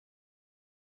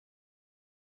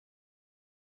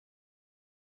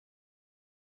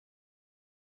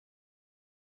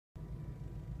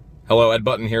Hello, Ed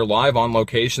Button here, live on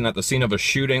location at the scene of a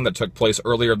shooting that took place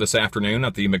earlier this afternoon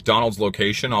at the McDonald's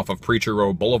location off of Preacher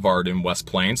Roe Boulevard in West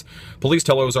Plains. Police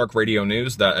tell Ozark Radio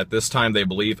News that at this time they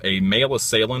believe a male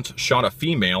assailant shot a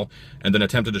female and then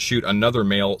attempted to shoot another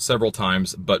male several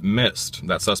times but missed.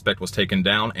 That suspect was taken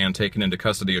down and taken into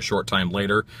custody a short time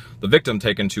later. The victim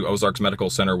taken to Ozark's Medical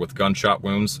Center with gunshot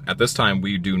wounds. At this time,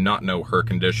 we do not know her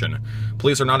condition.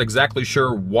 Police are not exactly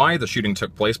sure why the shooting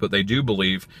took place, but they do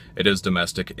believe it is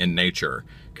domestic in nature.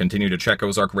 Continue to check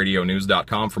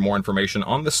OzarkRadioNews.com for more information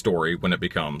on this story when it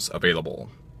becomes available.